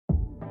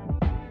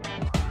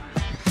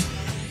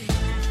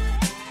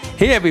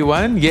Hey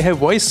everyone, ये है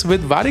voice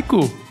with Warikoo,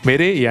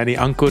 मेरे यानी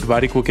अंकुर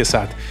वारिकू के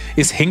साथ।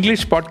 इस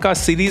इंग्लिश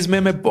पॉडकास्ट सीरीज में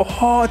मैं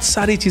बहुत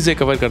सारी चीज़ें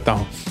कवर करता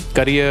हूँ।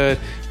 Career,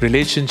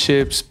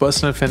 relationships,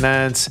 personal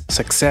finance,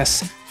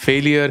 success,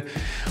 failure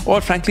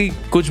और फ्रैंकली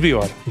कुछ भी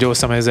और जो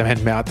समय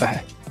ज़हन में आता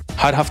है।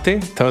 हर हफ्ते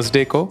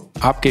थर्सडे को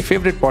आपके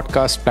फेवरेट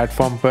पॉडकास्ट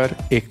प्लेटफॉर्म पर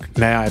एक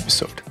नया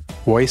एपिसोड,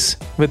 वॉइस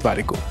विद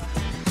वारिकू।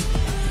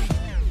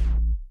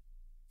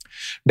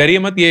 डरिए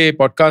मत, ये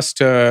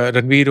पॉडकास्ट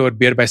रणवीर और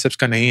बियर बाइसेप्स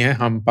का नहीं है।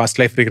 हम पास्ट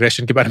लाइफ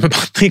रिग्रेशन के बारे में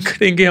बात नहीं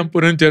करेंगे, हम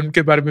पुनर्जन्म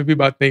के बारे में भी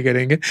बात नहीं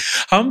करेंगे।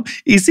 हम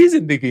इसी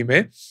जिंदगी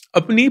में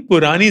अपनी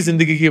पुरानी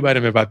जिंदगी के बारे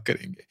में बात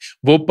करेंगे।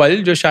 वो पल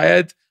जो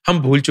शायद हम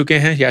भूल चुके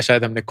हैं या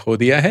शायद हमने खो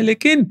दिया है,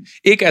 लेकिन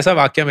एक ऐसा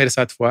वाकया मेरे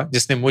साथ हुआ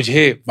जिसने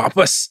मुझे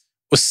वापस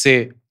उससे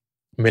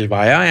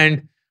मिलवाया एंड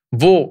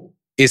वो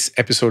इस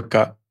एपिसोड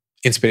का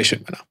इंस्पिरेशन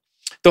बना।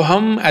 तो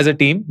हम एज अ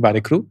टीम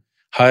बारिक्रू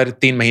हर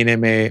 3 महीने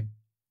में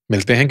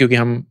मिलते हैं, क्योंकि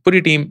हम पूरी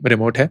टीम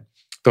रिमोट है।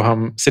 तो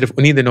हम सिर्फ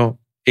उन्हीं दिनों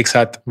एक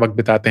साथ वक्त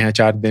बिताते हैं,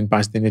 4 दिन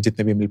 5 दिन में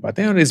जितने भी मिल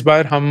पाते हैं। और इस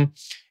बार हम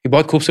एक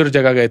बहुत खूबसूरत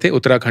जगह गए थे,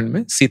 उत्तराखंड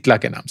में शीतला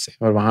के नाम से।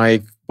 और वहाँ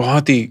एक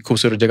बहुत ही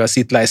खूबसूरत जगह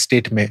शीतला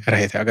एस्टेट में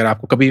रहे थे। अगर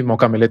आपको कभी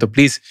मौका मिले तो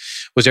प्लीज़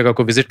उस जगह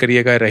को विजिट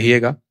करिएगा,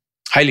 रहिएगा,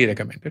 हाईली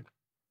रिकमेंडेड।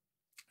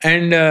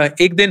 एंड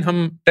एक दिन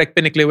हम ट्रैक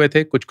पे निकले हुए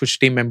थे, कुछ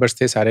टीम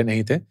मेंबर्स थे, सारे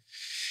नहीं थे।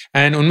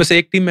 एंड उनमें से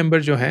एक टीम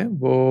मेंबर जो है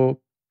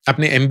वो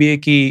अपने MBA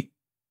की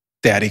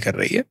तैयारी कर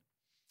रही है।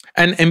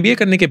 एंड MBA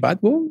करने के बाद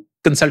वो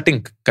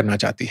कंसल्टिंग करना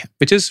चाहती है,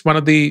 which is one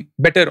of the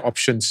better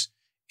options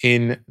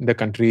in the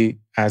country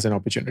as an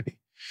opportunity.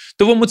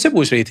 तो वो मुझसे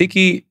पूछ रही थी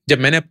कि जब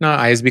मैंने अपना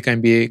ISB का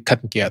MBA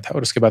खत्म किया था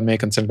और उसके बाद मैं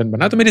एक कंसल्टेंट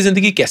बना, तो मेरी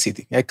जिंदगी कैसी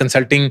थी,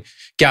 कंसल्टिंग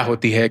क्या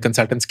होती है,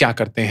 कंसल्टेंट्स क्या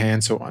करते हैं,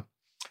 एंड सो ऑन।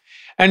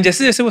 एंड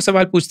जैसे जैसे वो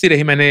सवाल पूछती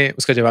रही, मैंने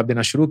उसका जवाब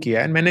देना शुरू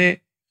किया। एंड मैंने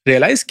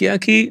रियलाइज किया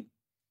कि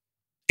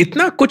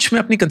इतना कुछ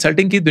मैं अपनी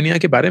कंसल्टिंग की दुनिया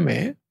के बारे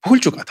में भूल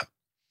चुका था,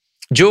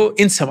 जो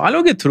इन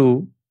सवालों के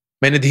थ्रू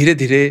मैंने धीरे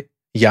धीरे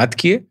याद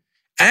किए।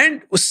 एंड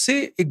उससे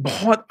एक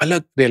बहुत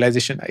अलग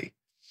रियलाइजेशन आई।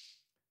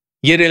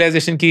 ये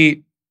रियलाइजेशन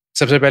की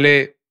सबसे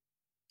पहले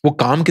वो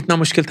काम कितना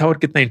मुश्किल था और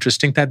कितना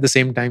इंटरेस्टिंग था एट द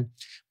सेम टाइम।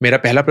 मेरा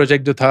पहला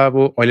प्रोजेक्ट जो था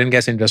वो ऑयल एंड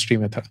गैस इंडस्ट्री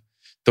में था।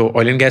 तो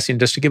ऑयल एंड गैस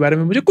इंडस्ट्री के बारे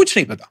में मुझे कुछ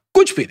नहीं पता,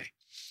 कुछ भी नहीं।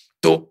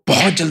 तो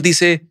बहुत जल्दी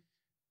से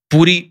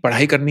पूरी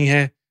पढ़ाई करनी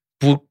है,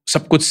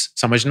 सब कुछ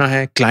समझना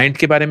है, क्लाइंट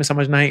के बारे में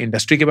समझना है,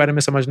 इंडस्ट्री के बारे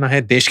में समझना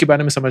है, देश के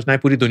बारे में समझना है,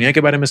 पूरी दुनिया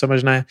के बारे में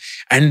समझना है।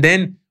 एंड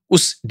देन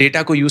उस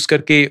डेटा को यूज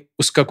करके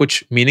उसका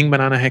कुछ मीनिंग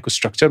बनाना है, कुछ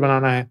स्ट्रक्चर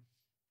बनाना है।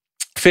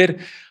 फिर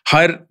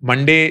हर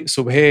मंडे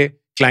सुबह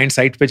क्लाइंट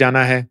साइट पे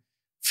जाना है,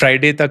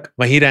 फ्राइडे तक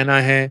वहीं रहना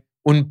है।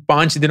 उन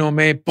 5 दिनों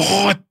में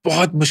बहुत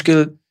बहुत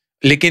मुश्किल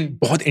लेकिन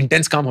बहुत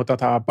इंटेंस काम होता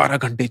था। 12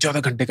 घंटे, 14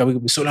 घंटे,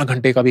 कभी 16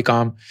 घंटे का भी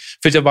काम।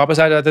 फिर जब वापस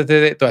आ जाते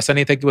थे तो ऐसा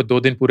नहीं था कि वो 2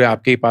 दिन पूरे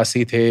आपके ही पास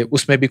ही थे,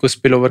 उसमें भी कुछ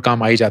स्पिल ओवर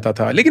काम आ ही जाता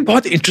था। लेकिन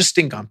बहुत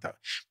इंटरेस्टिंग काम था,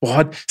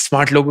 बहुत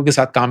स्मार्ट लोगों के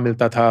साथ काम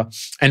मिलता था।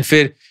 एंड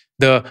फिर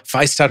द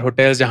 5 स्टार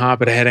होटल्स जहाँ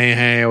आप रह रहे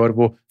हैं और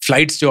वो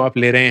फ्लाइट्स जो आप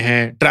ले रहे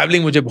हैं।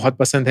 ट्रैवलिंग मुझे बहुत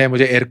पसंद है,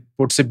 मुझे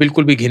एयरपोर्ट से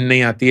बिल्कुल भी घिन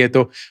नहीं आती है।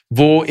 तो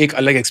वो एक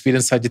अलग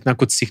एक्सपीरियंस था, जितना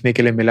कुछ सीखने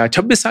के लिए मिला।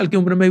 26 साल की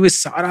उम्र में वो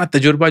सारा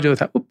तजुर्बा जो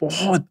था वो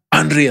बहुत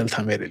अनरियल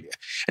था मेरे लिए।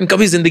 एंड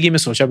कभी जिंदगी में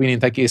सोचा भी नहीं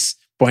था कि इस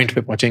पॉइंट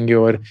पे पहुंचेंगे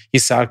और ये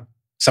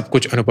सब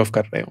कुछ अनुभव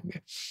कर रहे होंगे।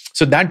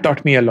 So that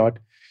taught me a lot.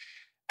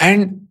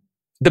 And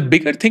the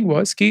bigger thing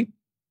was कि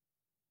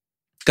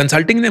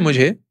कंसल्टिंग ने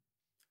मुझे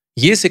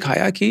ये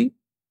सिखाया कि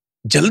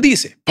जल्दी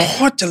से,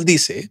 बहुत जल्दी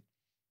से,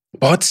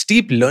 बहुत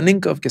स्टीप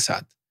लर्निंग कर्व के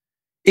साथ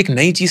एक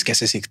नई चीज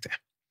कैसे सीखते हैं।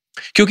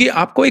 क्योंकि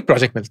आपको एक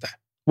प्रोजेक्ट मिलता है,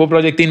 वो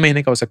प्रोजेक्ट 3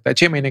 महीने का हो सकता है,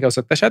 6 महीने का हो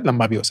सकता है, शायद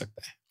लंबा भी हो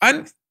सकता है।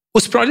 एंड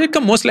उस प्रोजेक्ट का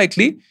मोस्ट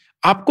लाइकली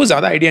आपको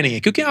ज्यादा आइडिया नहीं है,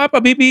 क्योंकि आप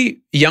अभी भी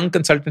यंग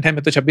कंसल्टेंट है।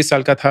 मैं तो 26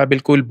 साल का था,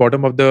 बिल्कुल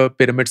बॉटम ऑफ द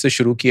पिरामिड से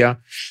शुरू किया।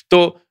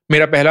 तो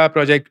मेरा पहला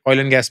प्रोजेक्ट ऑयल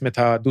एंड गैस में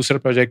था, दूसरा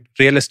प्रोजेक्ट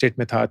रियल एस्टेट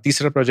में था,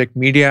 तीसरा प्रोजेक्ट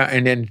मीडिया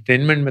एंड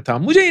एंटरटेनमेंट में था।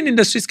 मुझे इन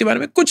इंडस्ट्रीज के बारे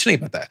में कुछ नहीं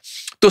पता है।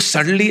 तो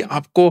सडनली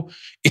आपको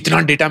इतना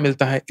डेटा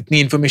मिलता है, इतनी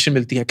इंफॉर्मेशन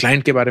मिलती है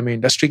क्लाइंट के बारे में,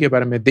 इंडस्ट्री के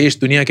बारे में, देश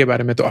दुनिया के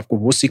बारे में। तो आपको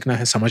वो सीखना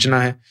है,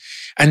 समझना है,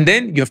 and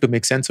then you have to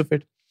make sense of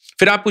it.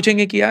 फिर आप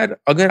पूछेंगे कि यार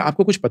अगर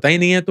आपको कुछ पता ही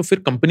नहीं है तो फिर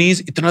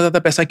कंपनीज इतना ज्यादा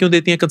पैसा क्यों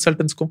देती हैं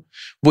कंसल्टेंट्स को?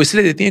 वो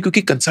इसलिए देती हैं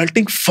क्योंकि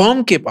कंसल्टिंग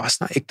फर्म के पास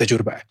ना एक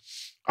तजुर्बा है।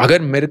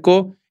 अगर मेरे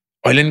को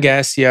ऑयल एंड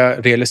गैस या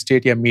रियल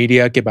एस्टेट या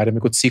मीडिया के बारे में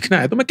कुछ सीखना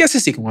है तो मैं कैसे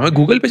सीखूंगा? मैं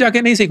गूगल पे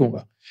जाके नहीं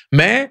सीखूंगा।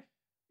 मैं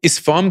इस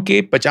फर्म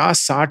के 50,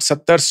 60,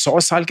 70, 100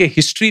 साल के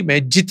हिस्ट्री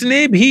में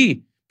जितने भी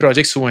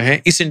प्रोजेक्ट्स हुए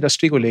हैं इस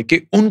इंडस्ट्री को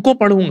लेके, उनको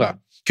पढ़ूंगा,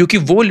 क्योंकि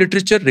वो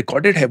लिटरेचर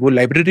रिकॉर्डेड है, वो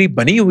लाइब्रेरी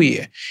बनी हुई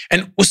है।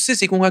 एंड उससे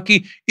सीखूंगा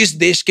कि इस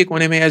देश के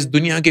कोने में, इस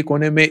दुनिया के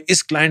कोने में,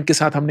 इस क्लाइंट के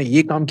साथ हमने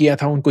ये काम किया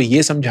था, उनको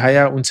ये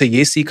समझाया, उनसे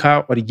ये सीखा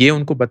और ये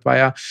उनको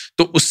बतवाया,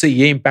 तो उससे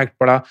ये इम्पैक्ट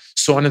पड़ा,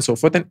 so on and so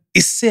forth. And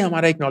इससे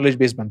हमारा एक नॉलेज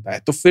बेस बनता है।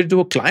 तो फिर जो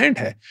वो क्लाइंट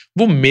है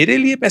वो मेरे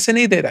लिए पैसे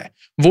नहीं दे रहा है,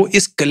 वो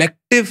इस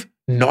कलेक्टिव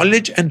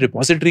नॉलेज एंड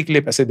रिपोजिटरी के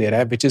लिए पैसे दे रहा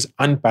है, विच इज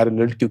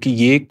अनपैरेलल्ड, क्योंकि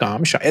ये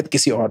काम शायद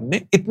किसी और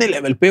ने इतने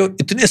लेवल पे और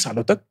इतने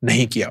सालों तक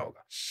नहीं किया होगा।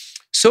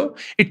 So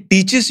it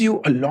teaches you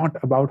a lot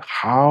about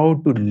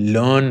how to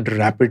learn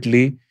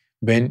rapidly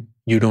when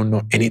you don't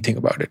know anything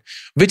about it,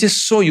 which is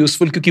so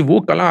useful, क्योंकि वो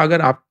कला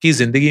अगर आपकी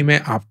जिंदगी में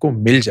आपको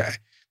मिल जाए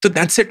तो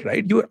that's it,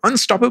 right? You are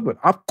unstoppable.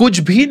 आप कुछ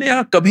भी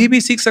नया कभी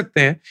भी सीख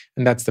सकते हैं,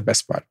 and that's the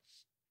best part.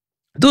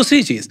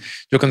 दूसरी चीज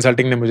जो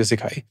कंसल्टिंग ने मुझे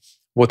सिखाई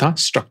वो था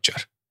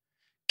स्ट्रक्चर.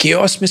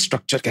 केओस में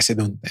स्ट्रक्चर कैसे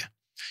ढूंढते हैं,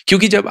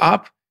 क्योंकि जब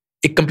आप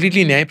एक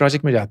कंप्लीटली नए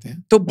प्रोजेक्ट में जाते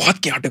हैं तो बहुत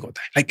कैओटिक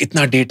होता है. लाइक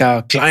इतना डेटा,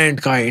 क्लाइंट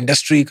का,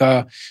 इंडस्ट्री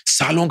का,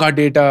 सालों का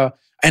डेटा,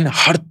 एंड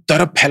हर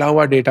तरफ फैला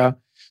हुआ डेटा.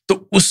 तो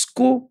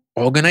उसको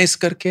ऑर्गेनाइज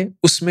करके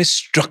उसमें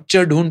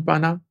स्ट्रक्चर ढूंढ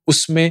पाना,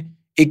 उसमें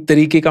एक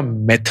तरीके का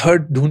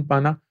मेथड ढूंढ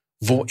पाना,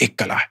 वो एक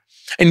कला है.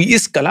 एंड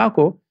इस कला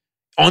को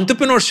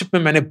एंटरप्रेन्योरशिप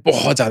में मैंने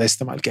बहुत ज्यादा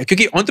इस्तेमाल किया,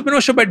 क्योंकि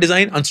एंटरप्रेन्योरशिप बाय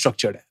डिजाइन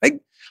अनस्ट्रक्चर्ड है. लाइक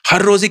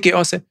हर रोज ही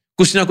केओस है,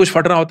 कुछ ना कुछ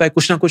फट रहा होता है,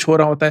 कुछ ना कुछ हो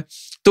रहा होता है.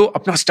 तो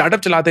अपना स्टार्टअप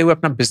चलाते हुए,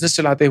 अपना बिजनेस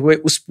चलाते हुए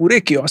उस पूरे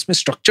केओस में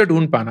स्ट्रक्चर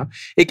ढूंढ पाना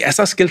एक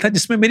ऐसा स्किल था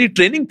जिसमें मेरी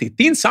ट्रेनिंग थी,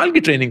 3 साल की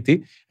ट्रेनिंग थी.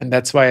 And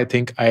that's why I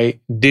think I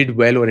did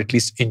well, और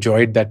at least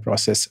enjoyed that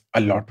process a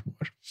lot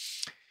more.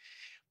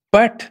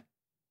 But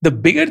the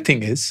bigger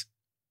thing is,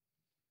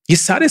 ये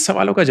सारे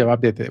सवालों का जवाब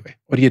देते हुए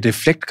और ये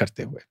रिफ्लेक्ट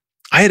करते हुए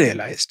आई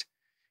रियलाइज्ड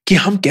कि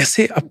हम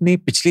कैसे अपनी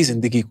पिछली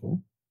जिंदगी को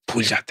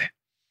भूल जाते हैं.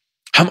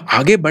 हम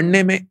आगे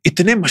बढ़ने में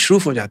इतने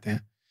मशरूफ हो जाते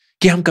हैं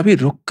कि हम कभी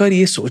रुककर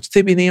ये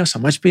सोचते भी नहीं और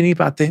समझ भी नहीं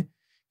पाते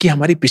कि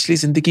हमारी पिछली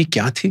जिंदगी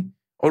क्या थी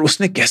और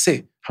उसने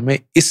कैसे हमें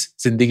इस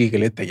जिंदगी के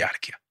लिए तैयार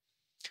किया.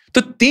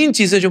 तो 3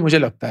 चीजें जो मुझे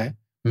लगता है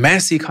मैं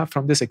सीखा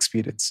from this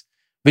experience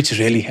which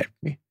really help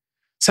me.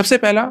 सबसे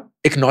पहला,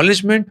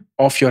 acknowledgement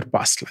of your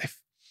past life.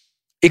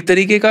 एक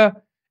तरीके का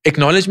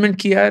एक्नॉलेजमेंट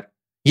कि यार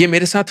ये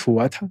मेरे साथ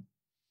हुआ था,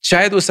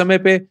 शायद उस समय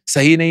पे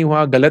सही नहीं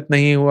हुआ, गलत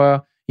नहीं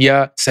हुआ,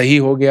 या सही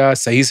हो गया,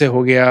 सही से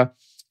हो गया,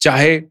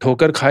 चाहे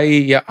ठोकर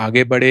खाई या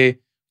आगे बढ़े,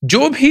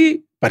 जो भी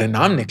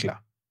परिणाम निकला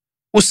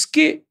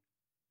उसके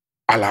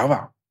अलावा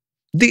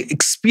द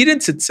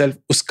एक्सपीरियंस इटसेल्फ,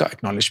 उसका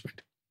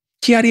एक्नॉलेजमेंट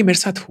कि यार ये मेरे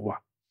साथ हुआ,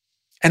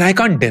 and I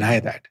can't deny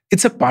that.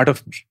 It's a part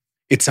of me,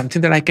 it's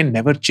something that I can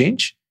never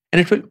change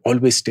and it will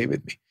always stay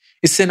with me.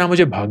 इससे ना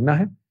मुझे भागना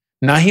है,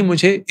 ना ही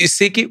मुझे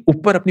इससे के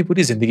ऊपर अपनी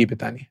पूरी जिंदगी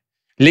बितानी है,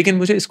 लेकिन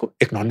मुझे इसको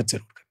एक्नॉलेज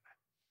जरूर करना है.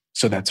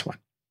 So that's one.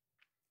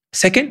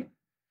 सेकेंड,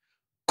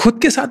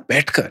 खुद के साथ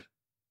बैठकर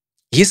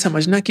ये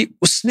समझना कि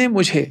उसने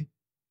मुझे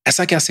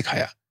ऐसा क्या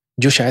सिखाया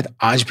जो शायद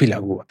आज भी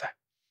लागू होता है.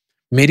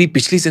 मेरी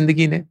पिछली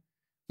जिंदगी ने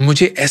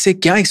मुझे ऐसे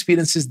क्या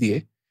एक्सपीरियंसेस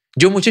दिए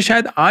जो मुझे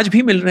शायद आज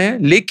भी मिल रहे हैं,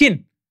 लेकिन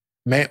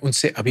मैं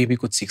उनसे अभी भी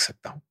कुछ सीख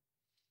सकता हूं.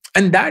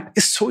 And that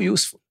is so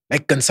useful.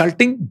 Like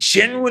consulting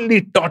genuinely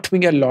taught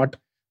me a lot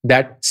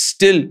that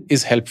still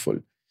is helpful.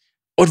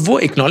 और वो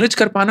एक्नॉलेज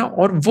कर पाना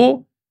और वो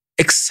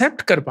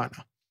एक्सेप्ट कर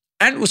पाना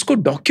एंड उसको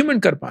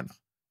डॉक्यूमेंट कर पाना,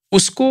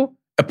 उसको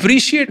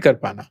अप्रिशिएट कर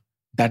पाना,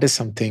 that is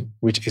something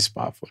which is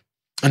powerful.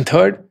 And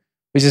third,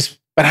 which is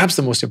perhaps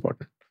the most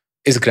important,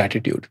 is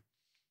gratitude.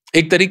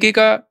 एक तरीके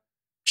का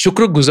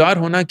शुक्रगुजार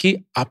होना कि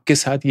आपके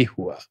साथ ये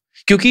हुआ,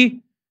 क्योंकि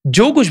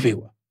जो कुछ भी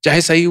हुआ,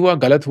 चाहे सही हुआ,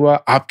 गलत हुआ,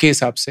 आपके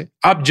हिसाब से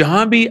आप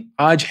जहां भी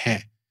आज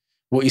हैं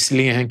वो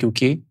इसलिए हैं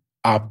क्योंकि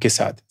आपके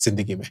साथ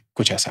जिंदगी में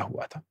कुछ ऐसा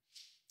हुआ था.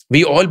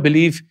 We all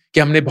believe कि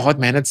हमने बहुत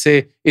मेहनत से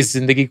इस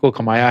जिंदगी को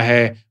कमाया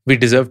है, we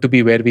deserve to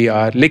be where we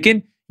are.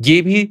 लेकिन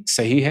ये भी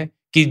सही है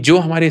कि जो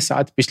हमारे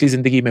साथ पिछली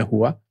जिंदगी में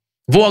हुआ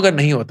वो अगर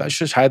नहीं होता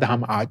तो शायद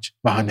हम आज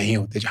वहां नहीं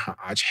होते जहां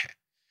आज हैं.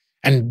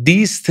 And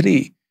these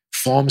 3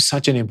 form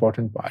such an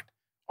important part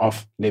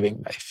of living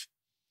life.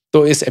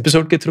 तो इस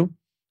एपिसोड के थ्रू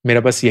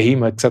मेरा बस यही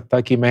मकसद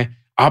था कि मैं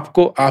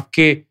आपको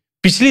आपके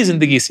पिछली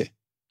जिंदगी से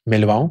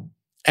मिलवाऊं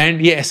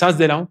एंड ये एहसास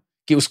दिलाऊं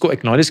कि उसको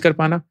एक्नॉलेज कर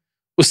पाना,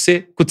 उससे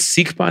कुछ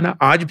सीख पाना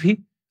आज भी,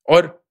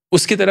 और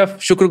उसकी तरफ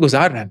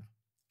शुक्रगुजार रहना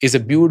is a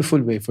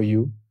beautiful way for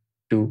you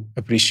to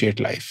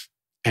appreciate life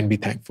and be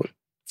thankful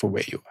for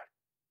where you are.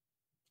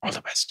 All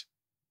the best.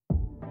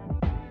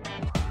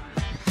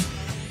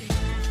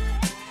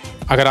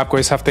 अगर आपको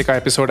इस हफ्ते का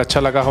एपिसोड अच्छा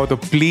लगा हो तो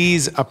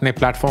प्लीज अपने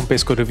प्लेटफॉर्म पे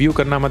इसको रिव्यू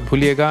करना मत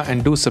भूलिएगा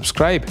and do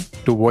subscribe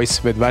to voice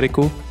with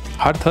Warikoo.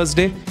 Her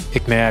Thursday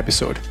एक नया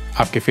एपिसोड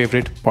आपके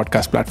फेवरेट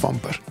पॉडकास्ट प्लेटफॉर्म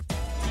पर.